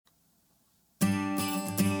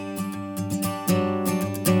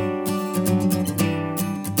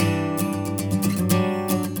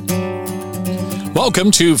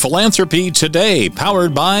Welcome to Philanthropy Today,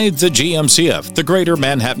 powered by the GMCF, the Greater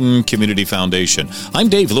Manhattan Community Foundation. I'm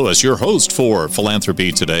Dave Lewis, your host for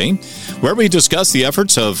Philanthropy Today, where we discuss the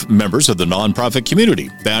efforts of members of the nonprofit community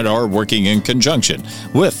that are working in conjunction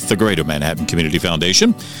with the Greater Manhattan Community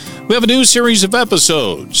Foundation. We have a new series of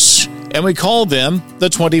episodes, and we call them the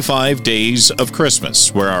 25 Days of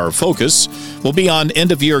Christmas, where our focus will be on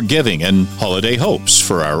end-of-year giving and holiday hopes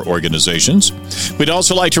for our organizations. We'd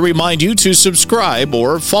also like to remind you to subscribe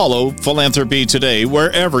or follow Philanthropy Today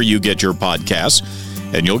wherever you get your podcasts,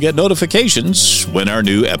 and you'll get notifications when our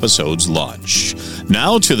new episodes launch.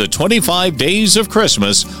 Now to the 25 Days of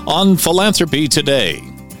Christmas on Philanthropy Today.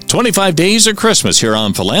 25 Days of Christmas here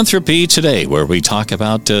on Philanthropy Today, where we talk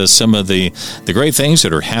about some of the great things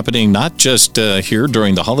that are happening, not just here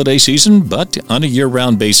during the holiday season, but on a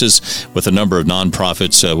year-round basis with a number of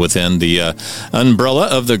nonprofits within the umbrella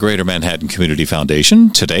of the Greater Manhattan Community Foundation.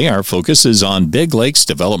 Today, our focus is on Big Lakes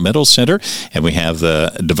Developmental Center, and we have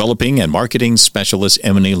the Developing and Marketing Specialist,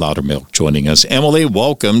 Emily Loudermilk, joining us. Emily,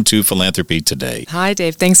 welcome to Philanthropy Today. Hi,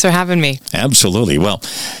 Dave. Thanks for having me. Absolutely. Well,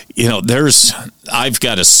 you know, I've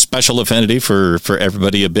got a special affinity for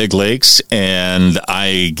everybody at Big Lakes, and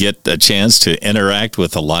I get a chance to interact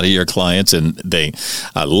with a lot of your clients, and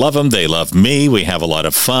I love them. They love me. We have a lot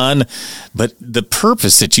of fun. But the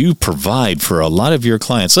purpose that you provide for a lot of your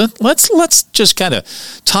clients, let's just kind of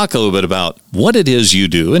talk a little bit about what it is you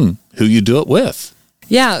do and who you do it with.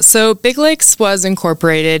 Yeah, so Big Lakes was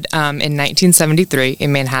incorporated in 1973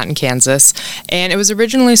 in Manhattan, Kansas, and it was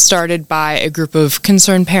originally started by a group of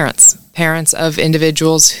concerned parents of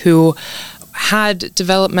individuals who had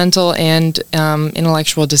developmental and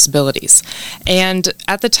intellectual disabilities. And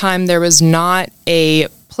at the time, there was not a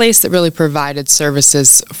place that really provided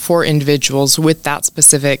services for individuals with that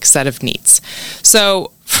specific set of needs.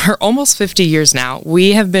 So for almost 50 years now,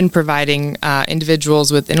 we have been providing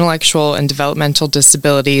individuals with intellectual and developmental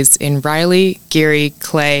disabilities in Riley, Geary,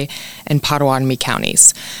 Clay, and Potawatomi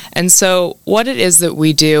counties. And so what it is that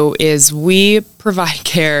we do is we provide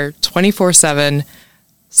care 24/7,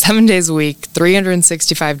 7 days a week,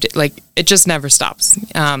 365 days, like it just never stops.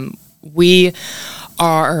 We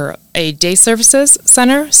are a day services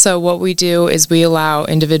center. So what we do is we allow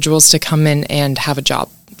individuals to come in and have a job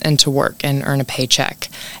and to work and earn a paycheck.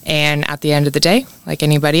 And at the end of the day, like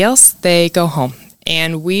anybody else, they go home.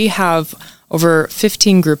 And we have over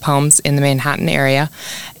 15 group homes in the Manhattan area.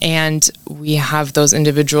 And we have those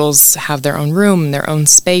individuals have their own room, their own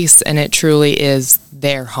space, and it truly is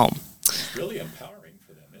their home. It's really empowering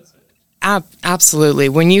for them, isn't it? Absolutely.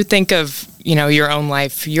 When you think of, your own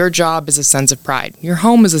life, your job is a sense of pride. Your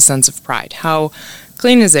home is a sense of pride. How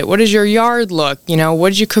clean is it? What does your yard look? What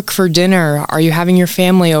did you cook for dinner? Are you having your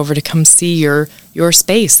family over to come see your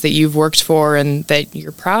space that you've worked for and that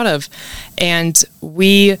you're proud of? And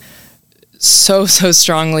we so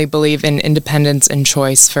strongly believe in independence and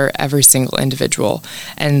choice for every single individual.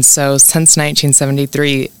 And so since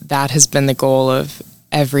 1973, that has been the goal of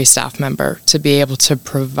every staff member, to be able to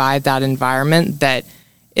provide that environment that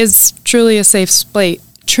is truly a safe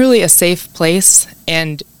place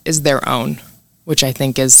and is their own, which I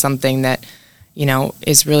think is something that,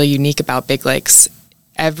 is really unique about Big Lakes.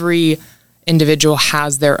 Every individual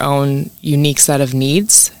has their own unique set of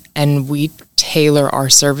needs, and we tailor our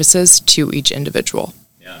services to each individual.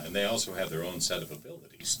 Yeah, and they also have their own set of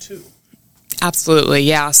abilities, too. Absolutely,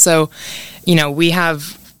 yeah. So, we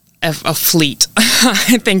have a fleet,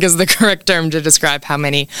 I think is the correct term to describe how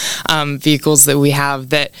many vehicles that we have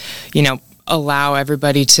that, allow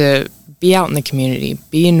everybody to be out in the community,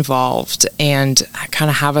 be involved, and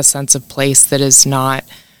kind of have a sense of place that is not,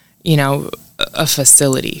 a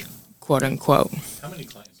facility, quote unquote. How many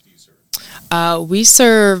clients do you serve? We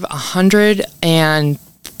serve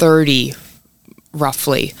 130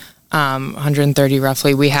 roughly. 130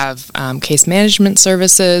 roughly. We have case management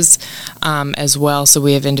services as well. So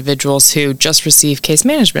we have individuals who just receive case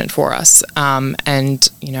management for us and,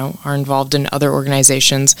 are involved in other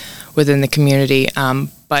organizations within the community.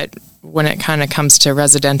 But when it kind of comes to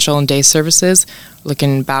residential and day services,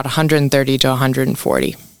 looking about 130 to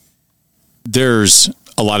 140. There's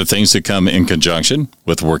a lot of things that come in conjunction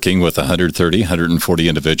with working with 130, 140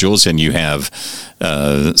 individuals, and you have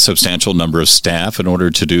a substantial number of staff in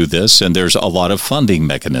order to do this, and there's a lot of funding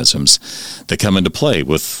mechanisms that come into play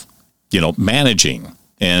with, managing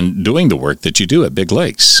and doing the work that you do at Big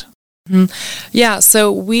Lakes. Mm-hmm. Yeah,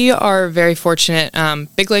 so we are very fortunate.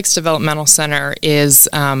 Big Lakes Developmental Center is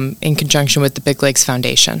in conjunction with the Big Lakes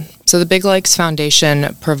Foundation. So the Big Lakes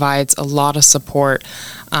Foundation provides a lot of support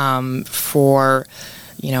for,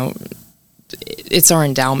 it's our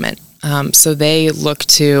endowment. So they look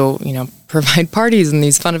to, provide parties and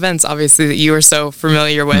these fun events, obviously, that you are so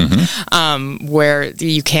familiar with, where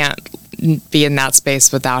you can't be in that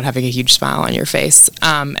space without having a huge smile on your face.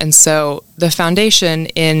 And so the foundation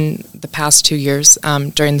in the past 2 years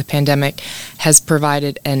during the pandemic has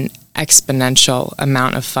provided an exponential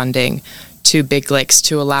amount of funding to Big Lakes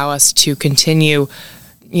to allow us to continue,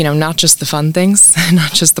 not just the fun things,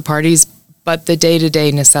 not just the parties, but the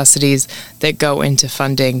day-to-day necessities that go into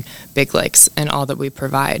funding Big Lakes and all that we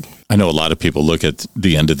provide. I know a lot of people look at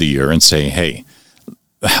the end of the year and say, hey,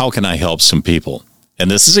 how can I help some people? And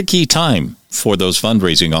this is a key time for those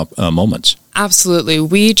fundraising moments. Absolutely.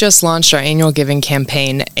 We just launched our annual giving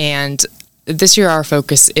campaign, and this year our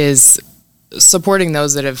focus is supporting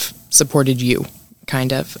those that have supported you,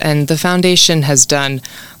 kind of. And the foundation has done,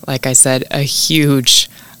 like I said, a huge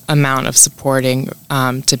amount of supporting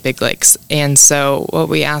to Big Lakes. And so what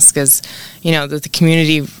we ask is, that the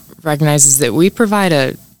community recognizes that we provide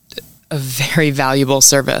a very valuable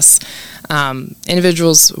service.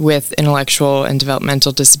 Individuals with intellectual and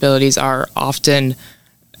developmental disabilities are often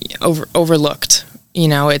overlooked.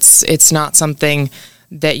 It's not something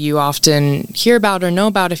that you often hear about or know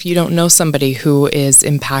about if you don't know somebody who is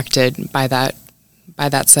impacted by that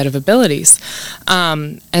set of abilities.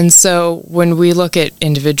 And so when we look at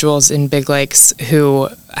individuals in Big Lakes who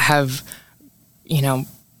have,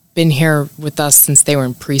 been here with us since they were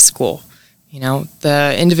in preschool,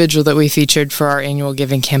 the individual that we featured for our annual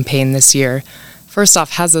giving campaign this year, first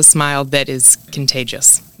off, has a smile that is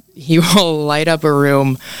contagious. He will light up a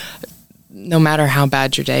room no matter how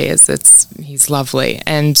bad your day is. He's lovely.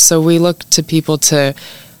 And so we look to people to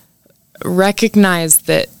recognize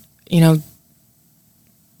that,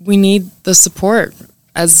 we need the support.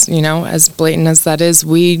 As blatant as that is,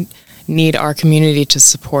 we need our community to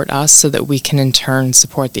support us so that we can in turn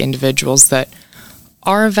support the individuals that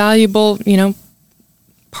are a valuable,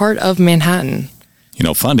 part of Manhattan.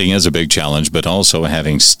 Funding is a big challenge, but also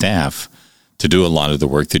having staff to do a lot of the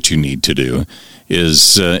work that you need to do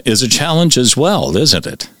is a challenge as well, isn't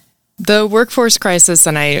it? The workforce crisis,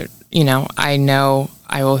 and I know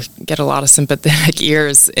I will get a lot of sympathetic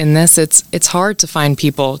ears in this. It's hard to find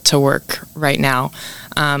people to work right now,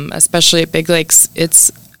 especially at Big Lakes.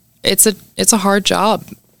 It's a hard job.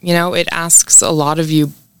 It asks a lot of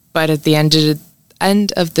you, but at the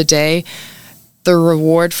end of the day, the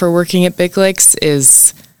reward for working at Big Lakes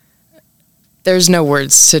is, there's no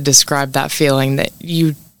words to describe that feeling that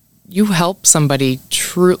you help somebody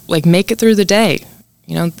make it through the day.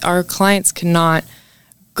 Our clients cannot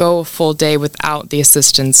go a full day without the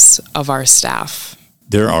assistance of our staff.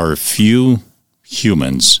 There are few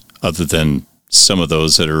humans, other than some of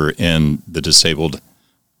those that are in the disabled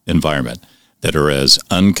environment, that are as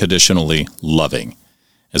unconditionally loving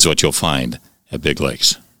as what you'll find at Big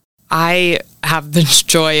Lakes. I have the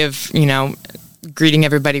joy of, greeting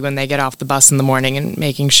everybody when they get off the bus in the morning and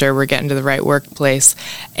making sure we're getting to the right workplace.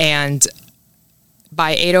 And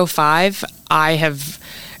by 8:05, I have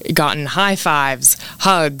gotten high fives,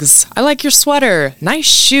 hugs. I like your sweater. Nice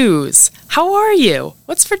shoes. How are you?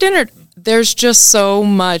 What's for dinner? There's just so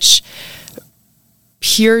much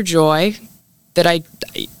pure joy that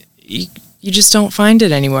you just don't find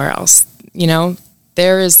it anywhere else.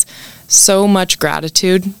 There is so much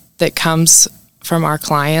gratitude that comes from our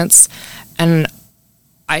clients, and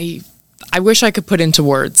I wish I could put into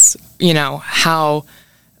words,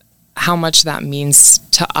 how much that means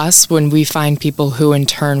to us when we find people who in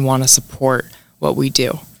turn want to support what we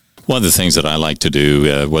do. One of the things that I like to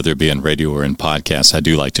do, whether it be in radio or in podcasts, I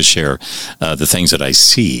do like to share the things that I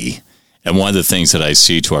see. And one of the things that I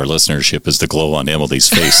see to our listenership is the glow on Emily's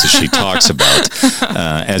face as she talks about,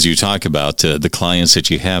 as you talk about the clients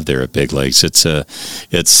that you have there at Big Lakes.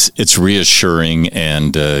 It's reassuring,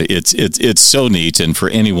 and it's so neat. And for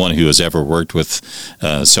anyone who has ever worked with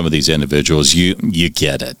some of these individuals, you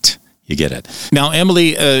get it. You get it. Now,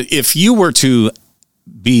 Emily, if you were to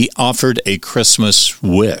be offered a Christmas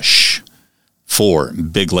wish for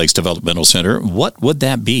Big Lakes Developmental Center, what would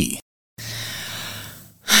that be?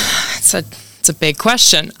 It's a big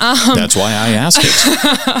question. That's why I asked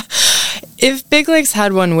it. If Big Lakes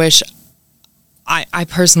had one wish, I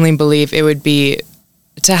personally believe it would be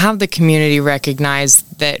to have the community recognize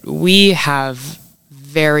that we have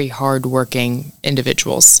very hardworking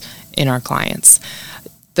individuals in our clients.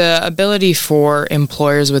 The ability for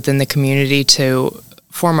employers within the community to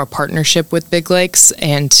form a partnership with Big Lakes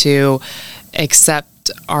and to accept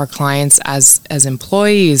our clients as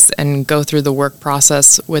employees and go through the work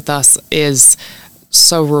process with us is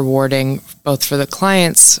so rewarding, both for the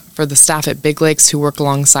clients, for the staff at Big Lakes who work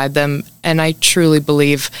alongside them, and I truly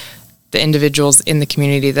believe the individuals in the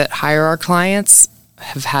community that hire our clients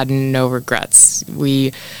have had no regrets.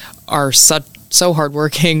 We are so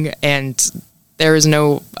hardworking, and there is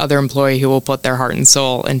no other employee who will put their heart and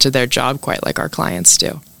soul into their job quite like our clients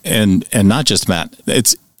do. And not just that,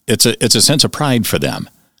 it's a sense of pride for them.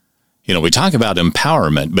 We talk about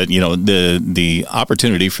empowerment, but the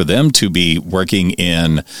opportunity for them to be working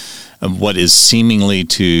in what is seemingly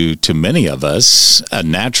to many of us a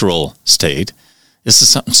natural state. This is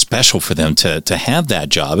something special for them to have that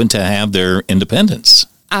job and to have their independence.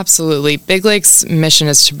 Absolutely. Big Lake's mission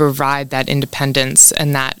is to provide that independence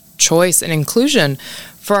and that choice and inclusion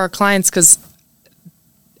for our clients, because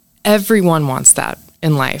everyone wants that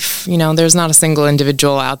in life. There's not a single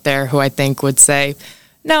individual out there who I think would say,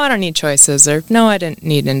 no, I don't need choices, or no, I didn't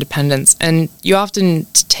need independence. And you often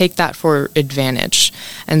take that for advantage.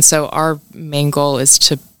 And so our main goal is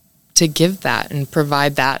to give that and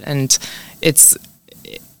provide that. And it's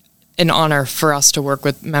an honor for us to work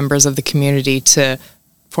with members of the community to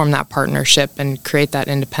form that partnership and create that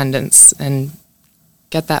independence and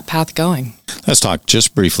get that path going. Let's talk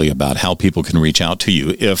just briefly about how people can reach out to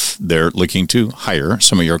you if they're looking to hire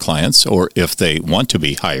some of your clients, or if they want to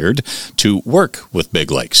be hired to work with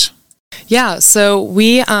Big Lakes. Yeah, so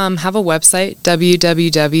we have a website,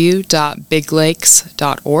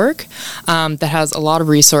 www.biglakes.org, that has a lot of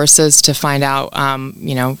resources to find out,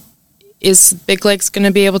 is Big Lakes going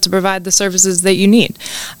to be able to provide the services that you need?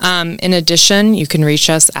 In addition, you can reach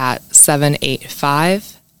us at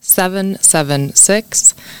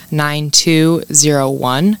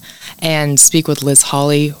 785-776-9201 and speak with Liz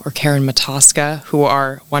Hawley or Karen Matoska, who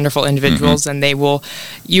are wonderful individuals, and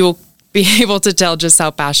you'll be able to tell just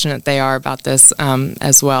how passionate they are about this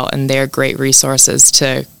as well, and they're great resources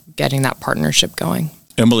to getting that partnership going.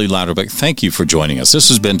 Emily Louderbeck, thank you for joining us. This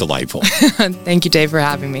has been delightful. Thank you, Dave, for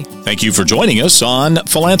having me. Thank you for joining us on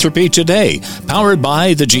Philanthropy Today, powered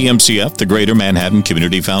by the GMCF, the Greater Manhattan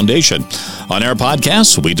Community Foundation. On our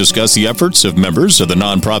podcast, we discuss the efforts of members of the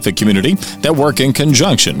nonprofit community that work in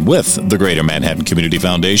conjunction with the Greater Manhattan Community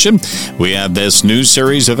Foundation. We have this new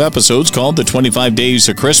series of episodes called The 25 Days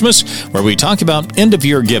of Christmas, where we talk about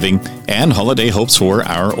end-of-year giving and holiday hopes for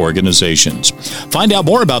our organizations. Find out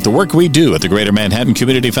more about the work we do at the Greater Manhattan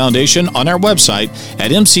Community Foundation on our website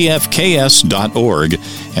at mcfks.org.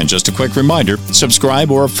 And just a quick reminder,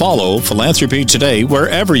 subscribe or follow Philanthropy Today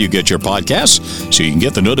wherever you get your podcasts so you can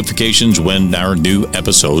get the notifications when our new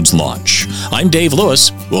episodes launch. I'm Dave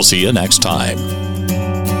Lewis. We'll see you next time.